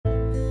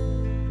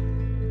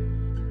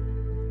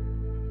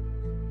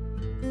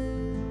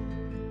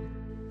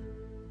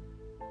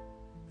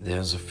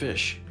There's a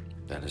fish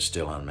that is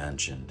still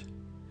unmentioned,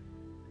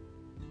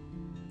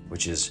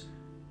 which is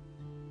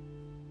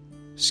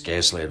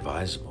scarcely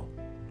advisable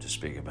to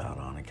speak about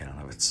on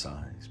account of its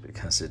size,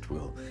 because it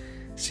will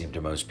seem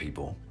to most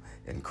people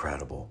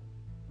incredible.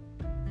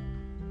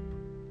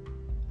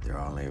 There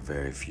are only a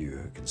very few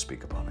who can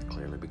speak upon it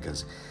clearly,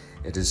 because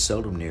it is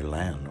seldom near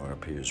land or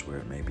appears where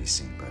it may be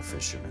seen by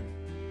fishermen.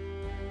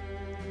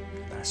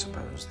 And I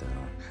suppose there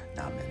are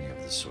not many of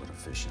this sort of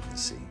fish in the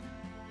sea.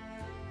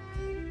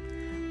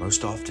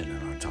 Most often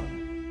in our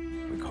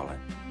tongue, we call it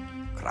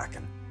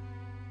kraken.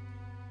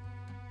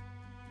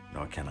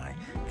 Nor can I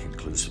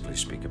conclusively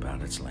speak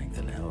about its length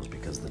and ills,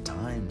 because the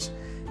times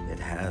it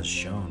has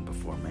shown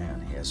before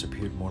man, he has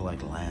appeared more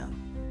like lamb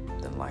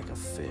than like a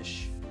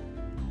fish.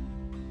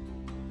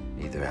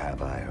 Neither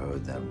have I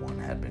heard that one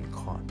had been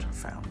caught or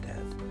found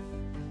dead.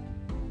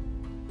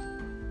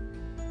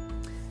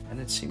 And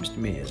it seems to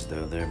me as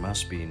though there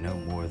must be no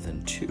more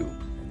than two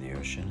in the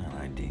ocean, and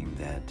I deem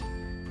that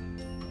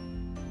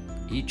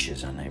each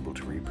is unable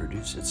to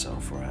reproduce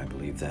itself, for I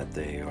believe that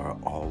they are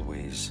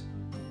always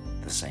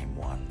the same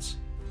ones.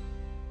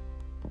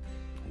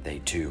 They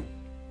too.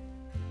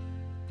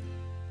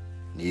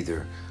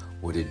 Neither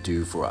would it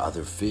do for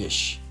other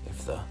fish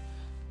if the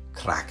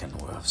kraken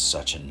were of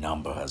such a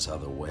number as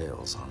other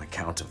whales, on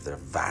account of their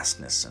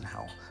vastness and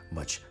how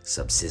much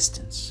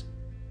subsistence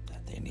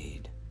that they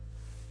need.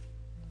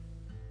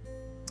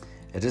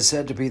 It is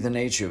said to be the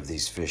nature of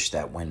these fish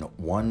that when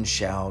one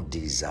shall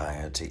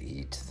desire to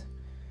eat,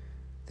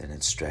 then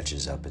it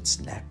stretches up its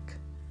neck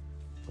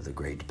with a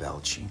great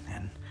belching,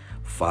 and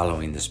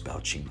following this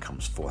belching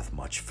comes forth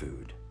much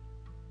food,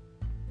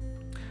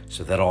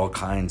 so that all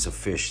kinds of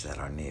fish that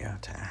are near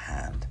to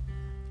hand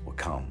will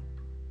come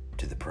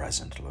to the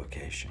present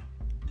location.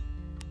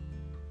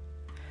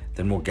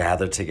 Then will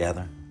gather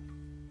together,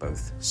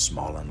 both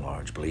small and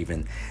large,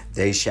 believing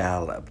they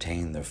shall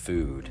obtain their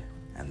food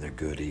and their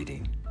good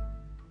eating.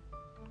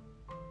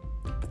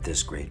 But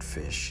this great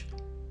fish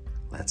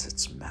lets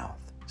its mouth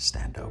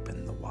stand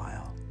open the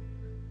while,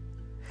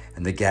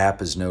 and the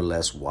gap is no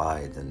less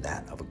wide than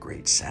that of a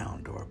great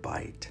sound or a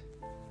bite.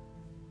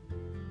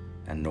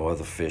 And nor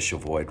the fish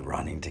avoid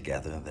running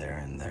together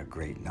there in their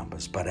great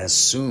numbers, but as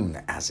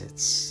soon as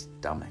its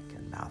stomach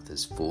and mouth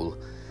is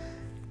full,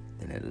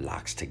 then it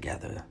locks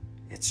together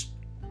its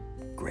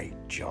great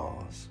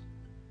jaws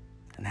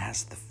and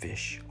has the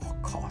fish all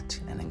caught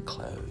and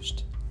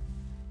enclosed,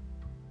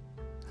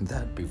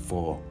 that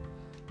before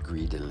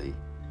greedily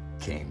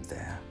came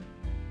there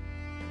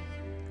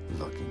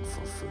looking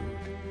for food.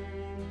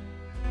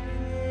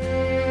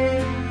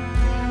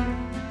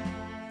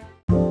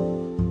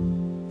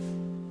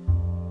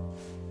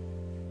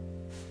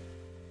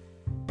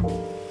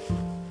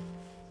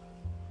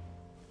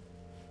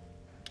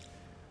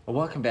 Well,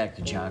 welcome back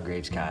to John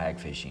Graves Kayak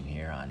Fishing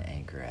here on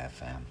Anchor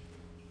FM. I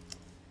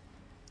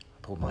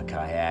pulled my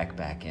kayak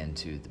back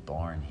into the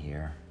barn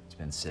here. It's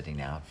been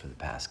sitting out for the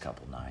past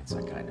couple nights.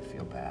 I kind of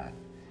feel bad.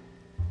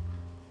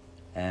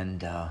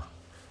 And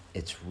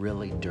it's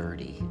really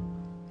dirty.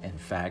 In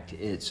fact,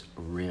 it's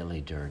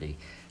really dirty.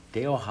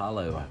 Dale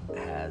Hollow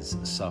has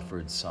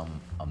suffered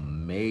some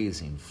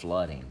amazing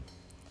flooding.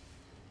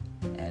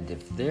 And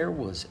if there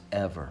was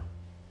ever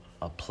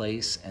a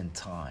place and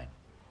time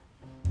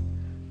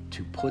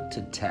to put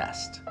to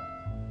test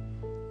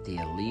the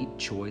Elite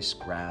Choice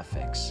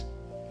Graphics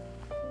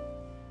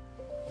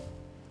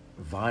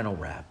vinyl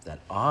wrap that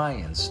I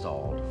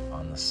installed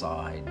on the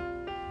side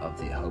of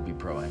the Hobie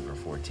Pro Angler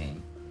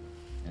 14,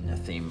 in the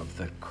theme of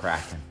the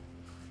Kraken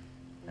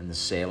and the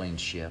sailing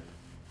ship,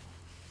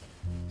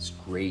 this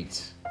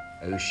great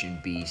ocean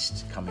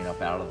beast coming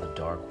up out of the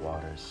dark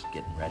waters,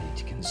 getting ready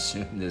to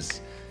consume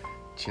this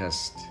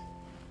just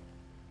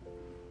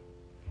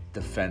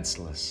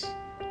defenseless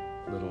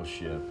little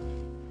ship.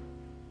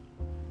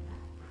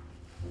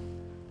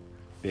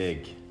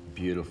 Big,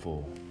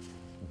 beautiful,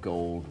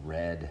 gold,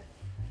 red,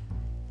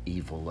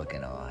 evil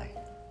looking eye.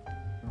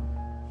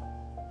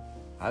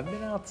 I've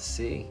been out to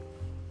sea.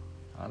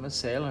 I'm a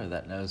sailor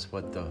that knows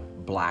what the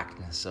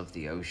blackness of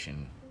the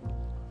ocean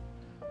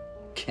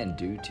can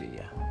do to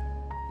you.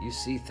 You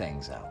see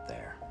things out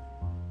there.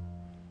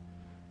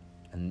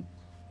 And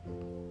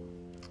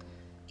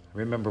I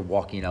remember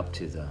walking up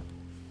to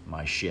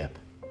my ship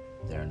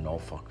there in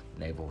Norfolk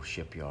Naval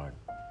Shipyard.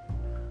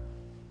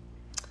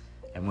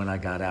 And when I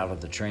got out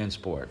of the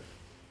transport,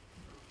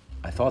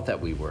 I thought that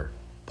we were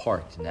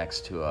parked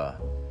next to a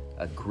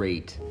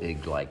great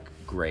big like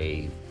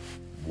gray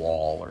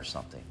wall or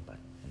something, but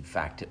in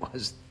fact it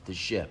was the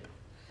ship.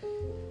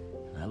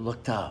 And I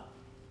looked up.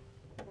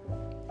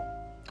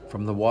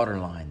 From the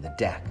waterline, the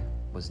deck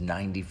was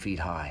 90 feet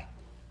high.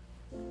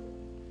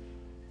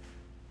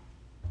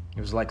 It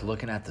was like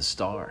looking at the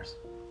stars.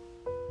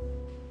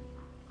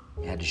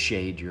 You had to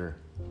shade your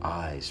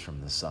eyes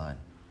from the sun.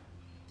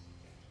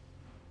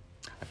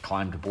 I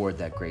climbed aboard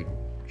that great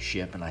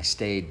ship and I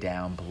stayed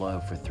down below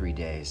for 3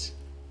 days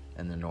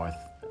in the North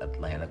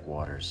Atlantic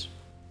waters,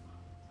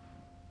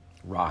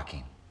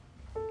 rocking,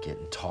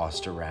 getting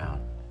tossed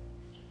around,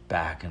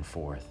 back and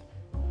forth.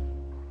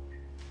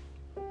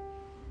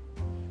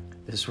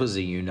 This was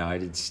a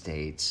United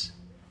States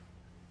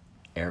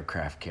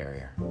aircraft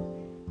carrier.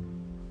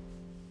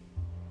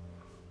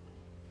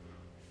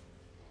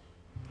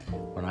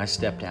 When I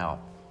stepped out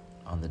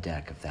on the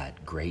deck of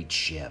that great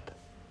ship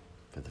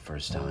for the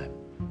first time,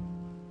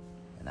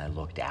 and I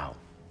looked out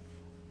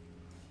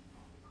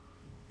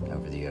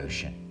over the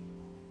ocean,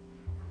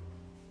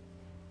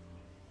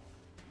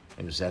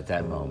 it was at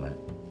that moment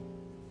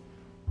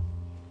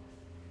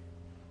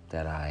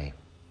that I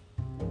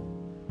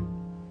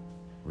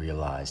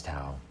realized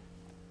how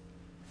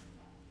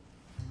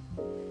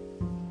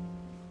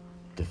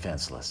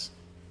defenseless,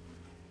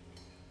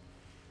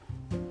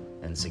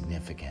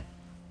 insignificant,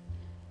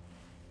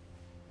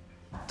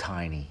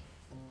 tiny,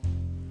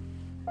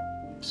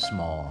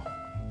 small,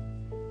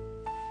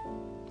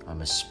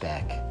 I'm a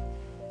speck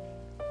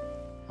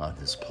on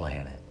this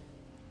planet.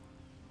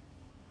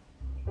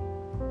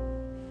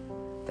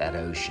 That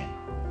ocean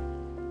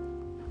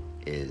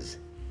is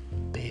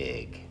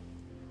big.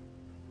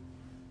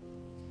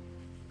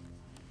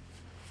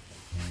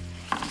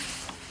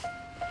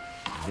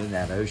 Then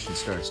that ocean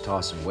starts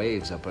tossing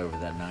waves up over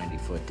that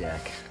 90-foot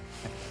deck.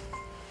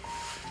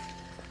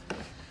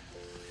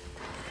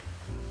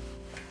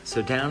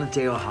 So down at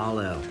Dale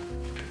Hollow,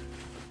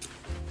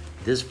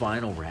 this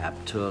vinyl wrap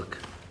took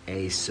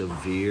a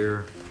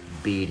severe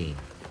beating.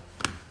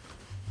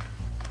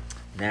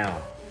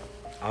 Now,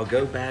 I'll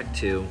go back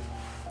to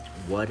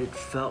what it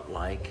felt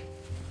like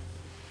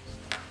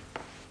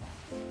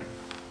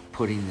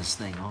putting this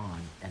thing on,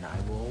 and I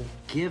will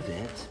give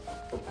it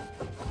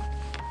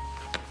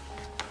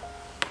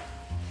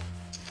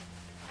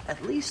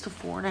at least a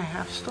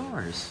 4.5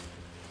 stars.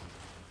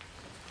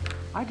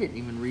 I didn't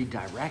even read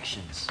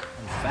directions.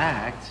 In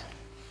fact,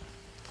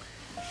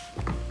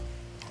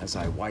 as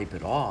I wipe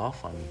it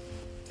off, I'm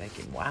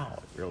thinking, wow,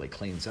 it really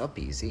cleans up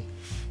easy.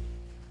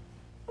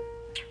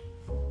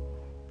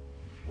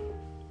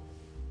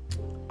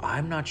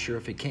 I'm not sure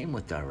if it came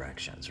with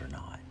directions or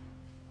not.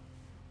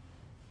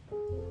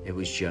 It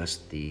was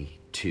just the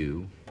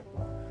two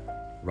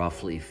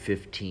roughly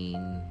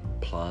 15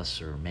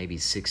 plus or maybe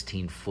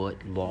 16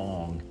 foot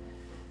long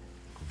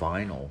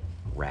vinyl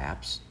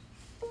wraps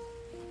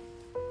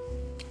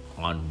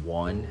on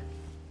one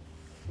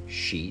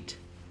sheet.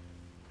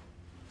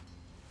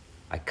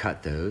 I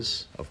cut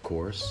those, of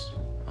course,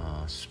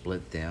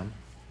 split them.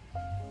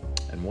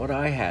 And what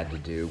I had to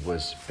do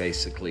was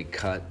basically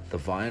cut the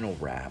vinyl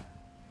wrap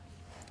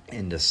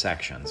into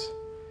sections.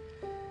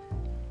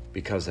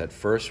 Because at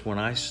first when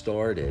I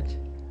started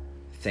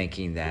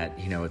thinking that,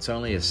 it's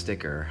only a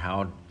sticker,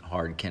 how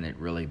hard can it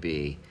really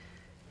be?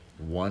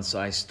 Once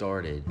I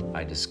started,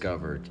 I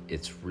discovered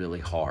it's really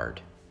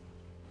hard.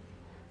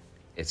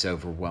 It's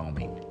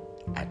overwhelming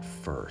at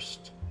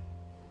first.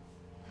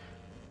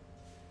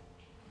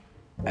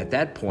 At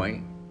that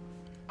point,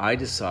 I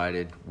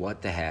decided,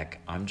 what the heck,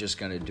 I'm just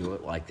gonna do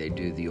it like they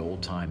do the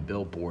old time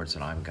billboards,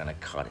 and I'm gonna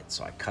cut it.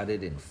 So I cut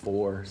it in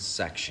 4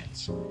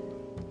 sections.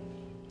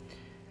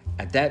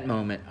 At that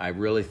moment, I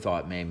really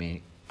thought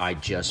maybe I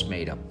just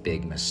made a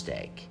big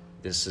mistake.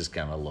 This is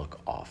gonna look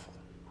awful.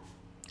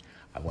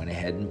 I went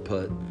ahead and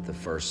put the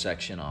first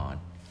section on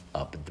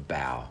up at the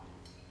bow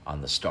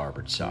on the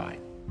starboard side.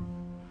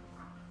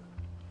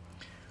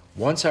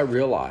 Once I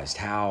realized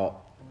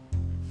how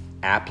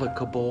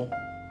applicable,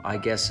 I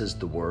guess is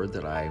the word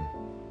that I'm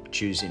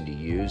choosing to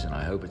use, and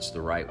I hope it's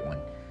the right one.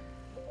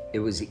 It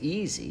was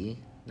easy,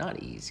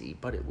 not easy,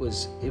 but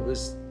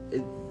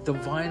the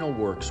vinyl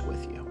works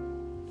with you.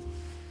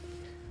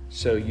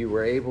 So you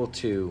were able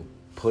to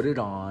put it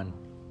on.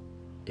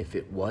 If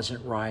it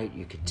wasn't right,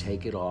 you could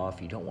take it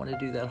off. You don't want to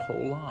do that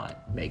whole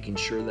lot. Making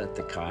sure that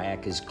the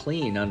kayak is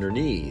clean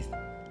underneath.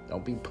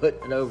 Don't be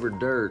putting it over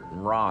dirt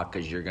and rock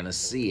because you're going to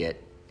see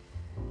it.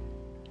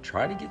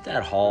 Try to get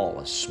that hull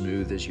as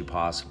smooth as you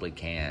possibly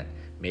can.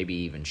 Maybe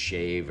even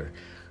shave or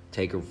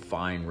take a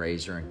fine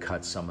razor and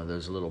cut some of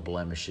those little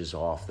blemishes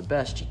off the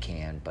best you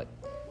can, but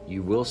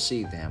you will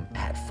see them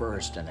at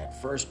first. And at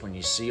first, when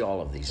you see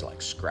all of these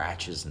like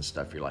scratches and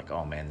stuff, you're like,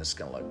 oh man, this is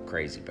gonna look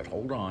crazy, but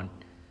hold on.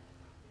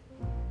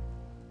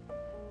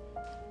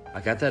 I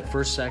got that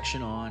first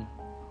section on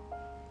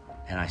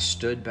and I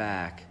stood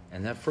back,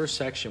 and that first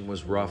section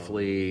was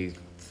roughly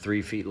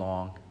 3 feet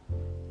long.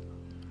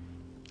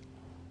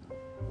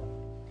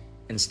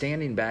 And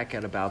standing back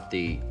at about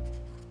the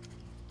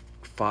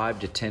 5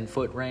 to 10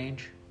 foot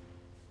range,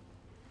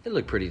 it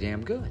looked pretty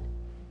damn good.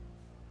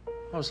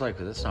 I was like,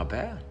 well, that's not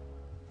bad.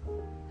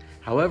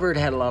 However, it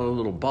had a lot of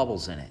little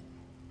bubbles in it.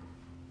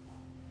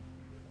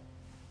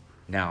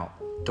 Now,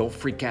 don't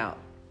freak out,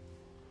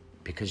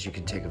 because you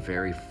can take a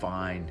very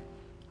fine,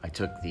 I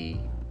took the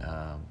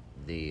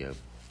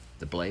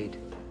blade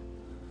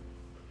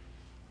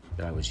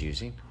that I was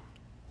using,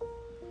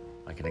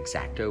 like an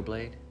X-Acto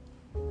blade.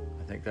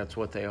 I think that's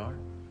what they are.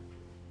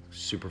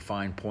 Super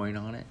fine point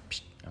on it.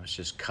 I was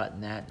just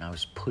cutting that, and I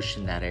was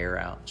pushing that air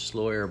out,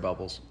 slow air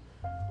bubbles,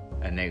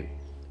 and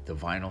the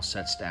vinyl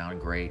sets down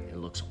great. It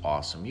looks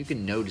awesome. You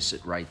can notice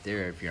it right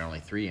there if you're only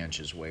 3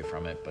 inches away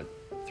from it, but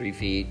 3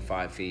 feet,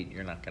 5 feet,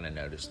 you're not going to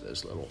notice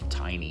those little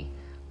tiny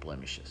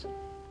blemishes.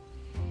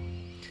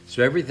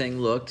 So everything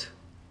looked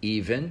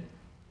even.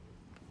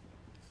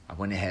 I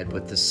went ahead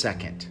with the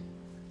second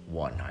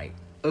one. I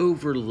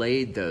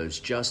overlaid those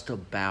just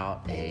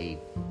about a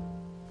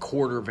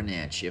quarter of an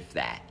inch, if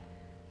that.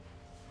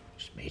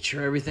 Just made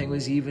sure everything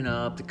was even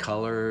up, the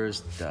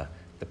colors, the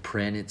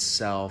print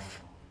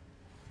itself.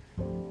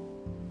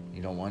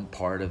 You know, one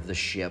part of the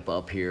ship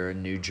up here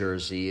in New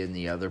Jersey and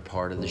the other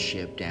part of the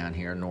ship down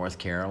here in North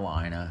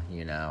Carolina,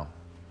 you know.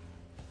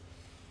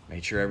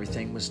 Made sure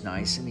everything was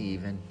nice and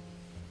even.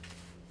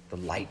 The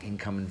lightning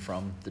coming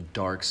from the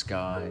dark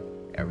sky,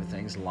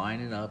 everything's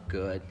lining up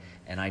good.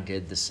 And I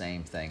did the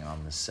same thing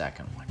on the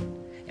second one.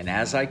 And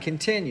as I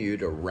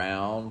continued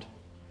around,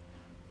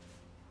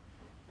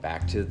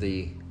 back to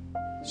the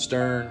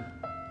stern,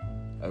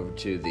 over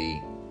to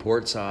the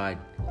port side,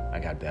 I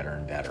got better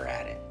and better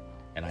at it.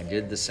 And I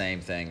did the same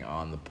thing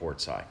on the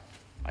port side.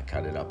 I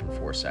cut it up in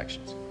 4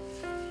 sections.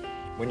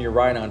 When you're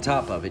right on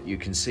top of it, you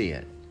can see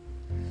it.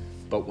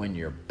 But when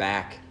you're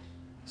back,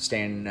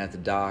 standing at the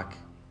dock,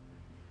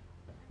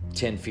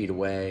 10 feet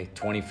away,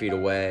 20 feet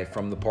away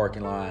from the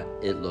parking lot,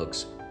 it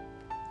looks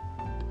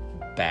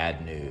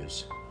bad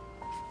news.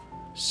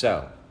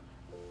 So,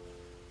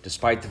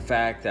 despite the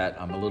fact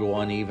that I'm a little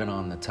uneven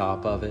on the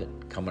top of it,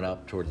 coming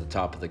up toward the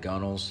top of the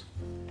gunnels,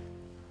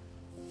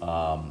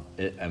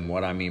 and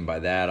what I mean by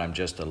that, I'm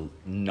just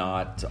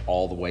not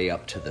all the way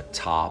up to the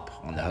top.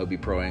 On the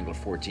Hobie Pro Angler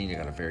 14, you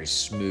got a very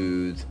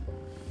smooth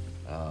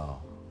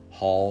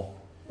hull,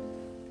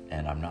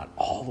 and I'm not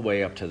all the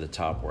way up to the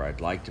top where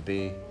I'd like to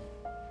be,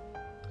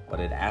 but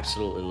it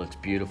absolutely looks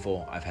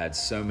beautiful. I've had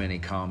so many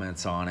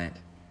comments on it.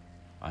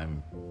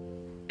 I'm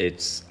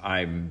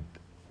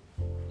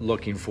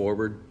looking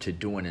forward to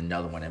doing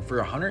another one, and for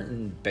 100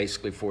 and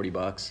basically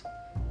 $40,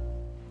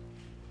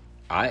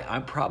 I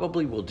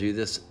probably will do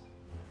this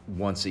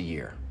once a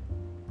year.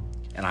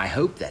 And I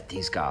hope that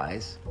these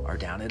guys are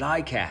down at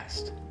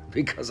ICAST,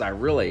 because I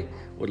really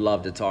would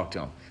love to talk to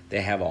them.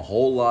 They have a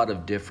whole lot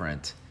of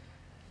different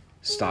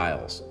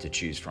styles to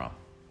choose from.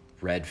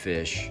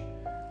 Redfish,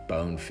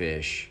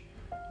 bonefish,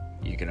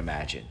 you can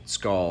imagine,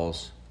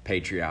 skulls,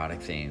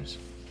 patriotic themes.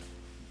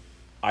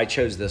 I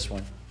chose this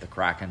one, the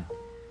Kraken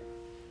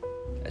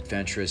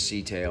Adventurous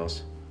Sea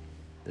Tales.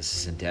 This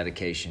is in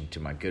dedication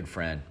to my good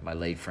friend, my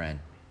late friend,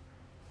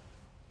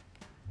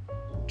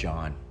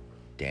 John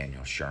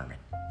Daniel Sherman.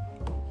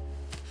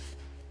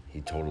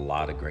 He told a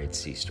lot of great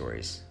sea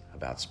stories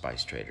about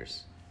spice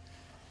traders.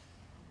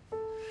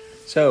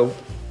 So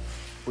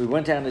we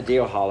went down to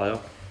Dale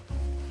Hollow.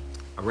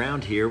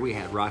 Around here we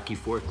had Rocky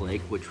Fork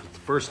Lake, which was the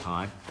first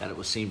time that it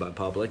was seen by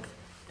public,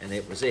 and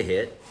it was a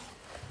hit.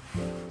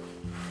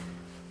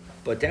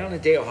 But down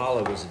at Dale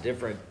Hollow was a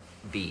different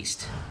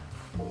beast.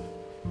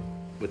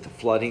 With the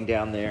flooding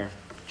down there,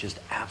 just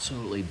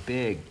absolutely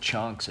big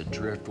chunks of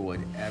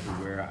driftwood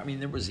everywhere. I mean,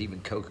 there was even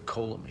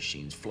Coca-Cola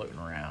machines floating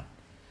around.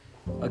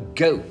 A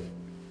goat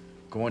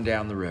going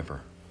down the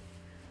river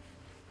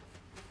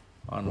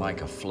on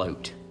like a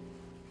float.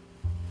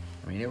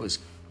 I mean, it was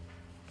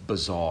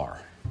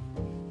bizarre.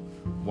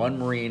 One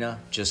marina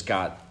just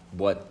got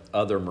what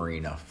other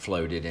marina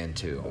floated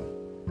into,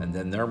 and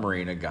then their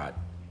marina got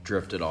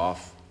drifted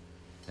off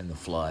in the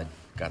flood,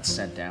 got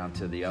sent down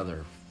to the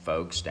other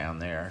folks down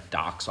there.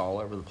 Docks all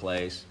over the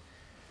place.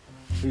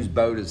 Whose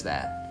boat is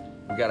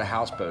that? We got a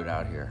houseboat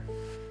out here.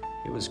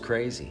 It was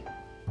crazy.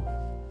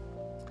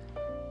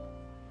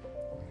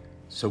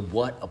 So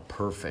what a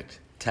perfect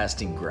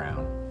testing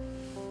ground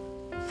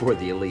for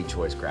the Elite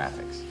Choice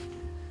Graphics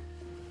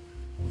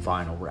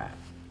vinyl wrap.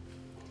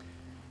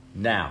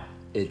 Now,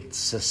 it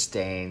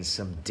sustains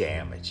some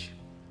damage.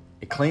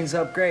 It cleans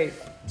up great,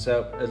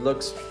 so it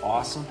looks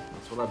awesome.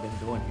 That's what I've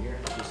been doing here.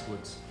 It just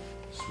looks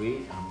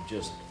sweet.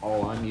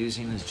 All I'm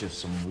using is just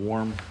some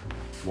warm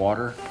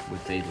water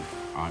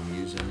I'm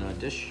using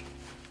dish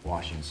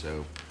washing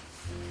soap.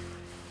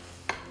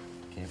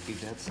 Can't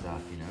beat that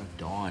stuff, you know.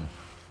 Dawn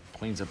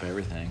cleans up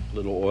everything.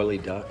 Little oily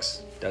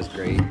ducks, does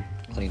great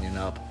cleaning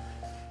up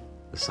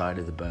the side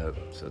of the boat.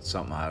 So it's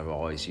something I've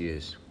always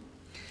used.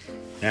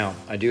 Now,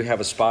 I do have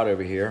a spot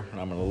over here, and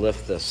I'm gonna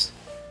lift this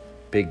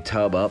big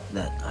tub up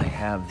that I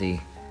have the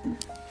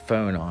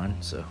phone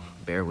on, so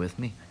bear with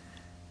me.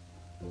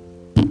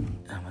 I'm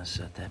gonna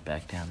set that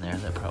back down there.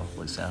 That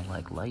probably sounds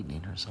like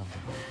lightning or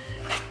something.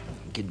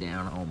 Get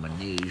down on my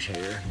knees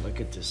here.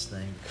 Look at this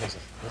thing, because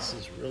this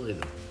is really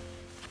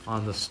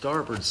on the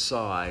starboard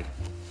side.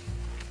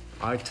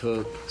 I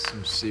took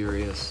some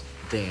serious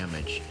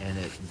damage, and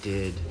it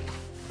did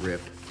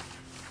rip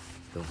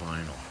the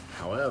vinyl.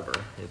 However,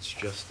 it's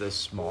just this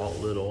small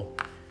little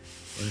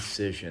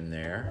incision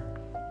there.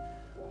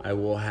 I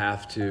will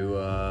have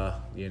to,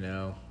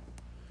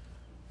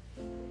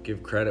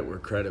 give credit where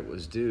credit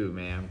was due,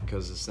 man,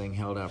 because this thing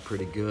held out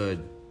pretty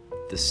good.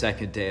 The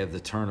second day of the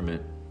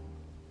tournament,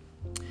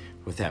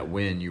 with that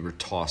wind, you were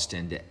tossed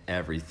into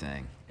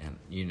everything.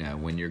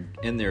 And, when you're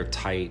in there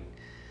tight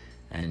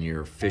and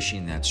you're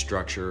fishing that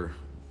structure,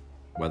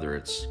 whether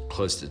it's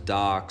close to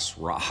docks,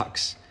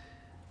 rocks,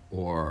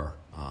 or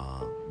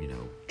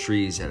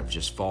trees that have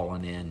just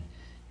fallen in,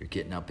 You're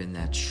getting up in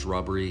that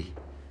shrubbery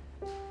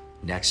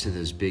next to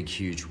those big,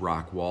 huge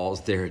rock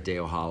walls there at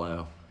Dale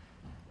Hollow.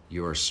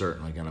 You are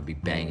certainly going to be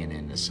banging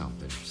into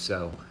something.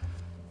 So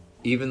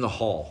even the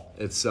hull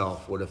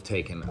itself would have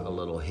taken a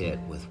little hit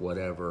with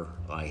whatever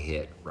I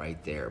hit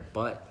right there.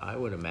 But I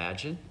would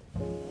imagine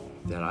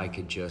that I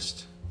could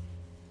just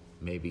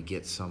maybe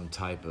get some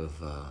type of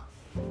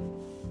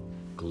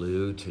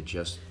glue to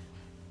just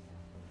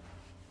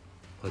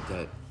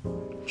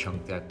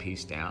chunk that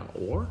piece down,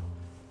 or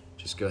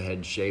just go ahead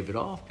and shave it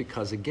off,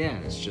 because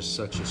again, it's just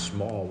such a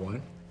small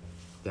one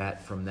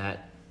that from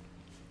that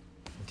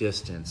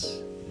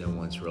distance, no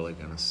one's really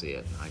gonna see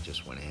it. I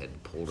just went ahead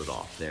and pulled it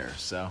off there.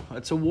 So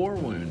it's a war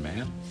wound,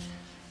 man.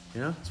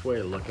 You know, it's a way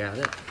to look at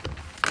it.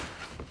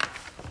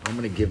 I'm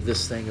gonna give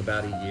this thing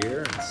about a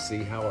year and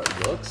see how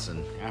it looks,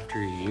 and after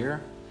a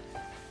year.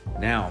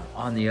 Now,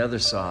 on the other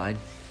side,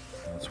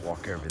 let's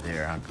walk over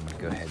there. I'm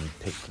gonna go ahead and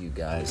pick you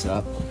guys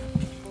up.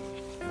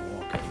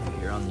 Walk over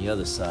here. On the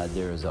other side,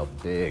 there is a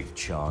big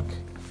chunk.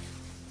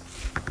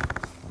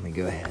 Let me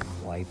go ahead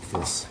and wipe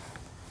this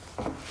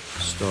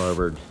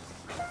starboard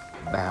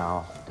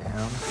bow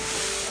down.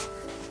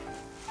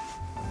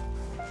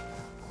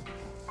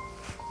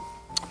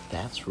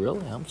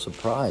 I'm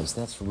surprised.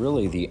 That's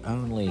really the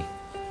only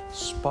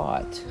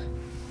spot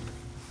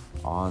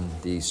on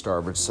the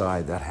starboard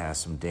side that has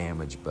some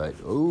damage, but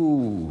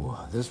ooh,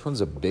 this one's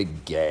a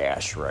big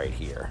gash right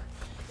here.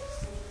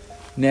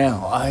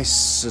 Now, I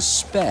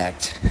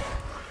suspect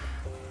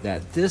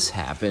that this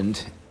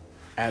happened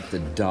at the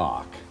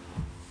dock,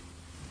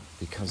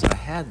 because I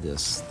had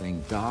this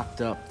thing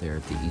docked up there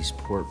at the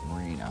Eastport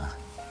Marina,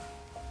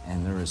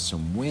 and there was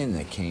some wind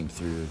that came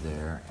through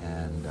there,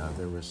 and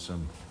there was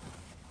some,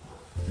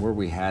 where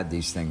we had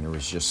these things, there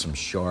was just some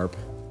sharp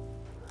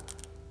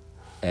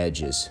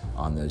edges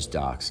on those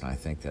docks, and I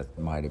think that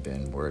might have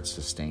been where it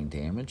sustained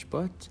damage,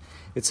 but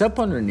it's up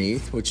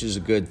underneath, which is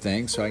a good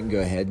thing, so I can go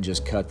ahead and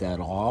just cut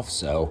that off.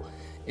 So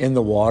in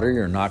the water,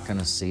 you're not going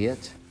to see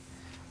it.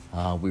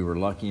 We were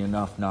lucky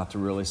enough not to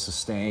really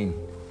sustain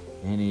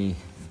any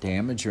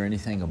damage or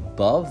anything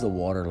above the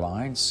water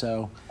line.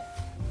 So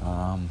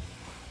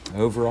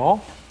overall,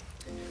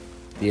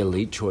 the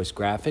Elite Choice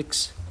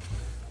Graphics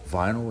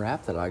vinyl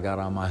wrap that I got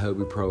on my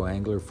Hobie Pro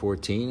Angler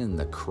 14 in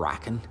the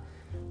Kraken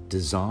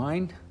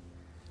design,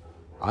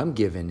 I'm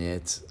giving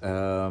it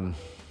 4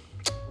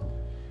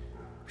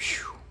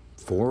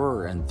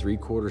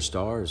 3/4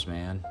 stars,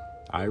 man.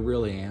 I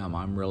really am.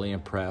 I'm really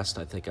impressed.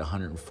 I think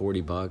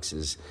 $140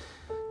 is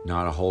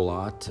not a whole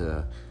lot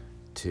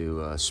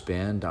to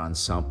spend on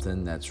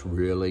something that's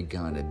really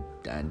gonna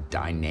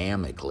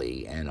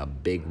dynamically and a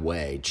big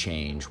way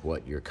change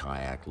what your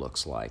kayak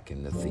looks like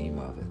and the theme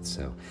of it.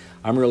 So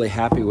I'm really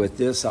happy with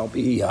this. I'll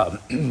be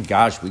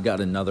gosh, we got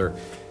another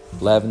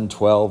 11,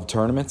 12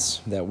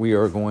 tournaments that we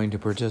are going to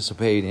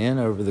participate in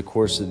over the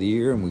course of the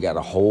year, and we got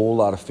a whole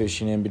lot of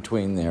fishing in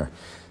between there.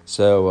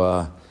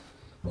 So,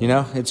 you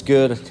know, it's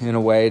good in a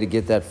way to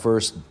get that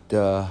first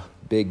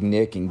big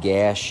nick and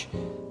gash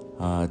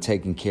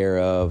taken care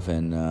of,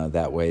 and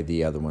that way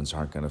the other ones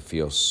aren't going to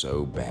feel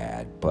so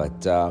bad.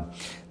 But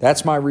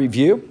that's my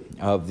review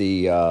of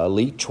the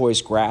Elite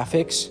Choice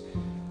Graphics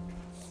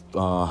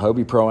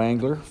Hobie Pro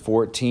Angler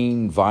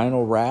 14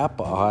 vinyl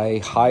wrap. I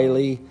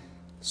highly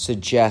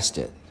suggest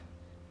it.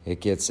 It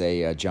gets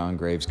a John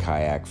Graves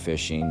Kayak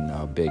Fishing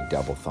big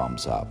double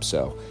thumbs up.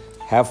 So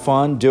have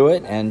fun, do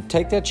it, and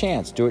take that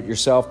chance. Do it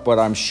yourself, but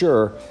I'm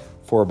sure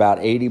for about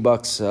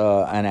 $80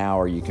 an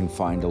hour, you can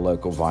find a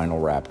local vinyl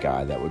wrap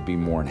guy that would be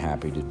more than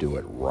happy to do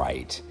it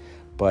right.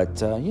 But,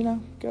 you know,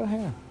 go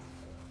ahead.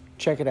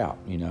 Check it out.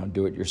 You know,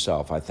 do it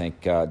yourself. I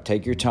think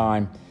take your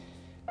time,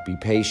 be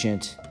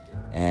patient,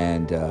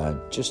 and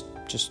just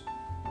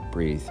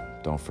breathe.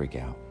 Don't freak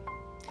out.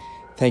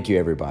 Thank you,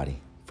 everybody,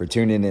 for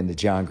tuning in to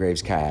John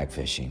Graves Kayak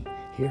Fishing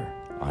here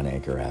on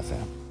Anchor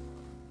FM.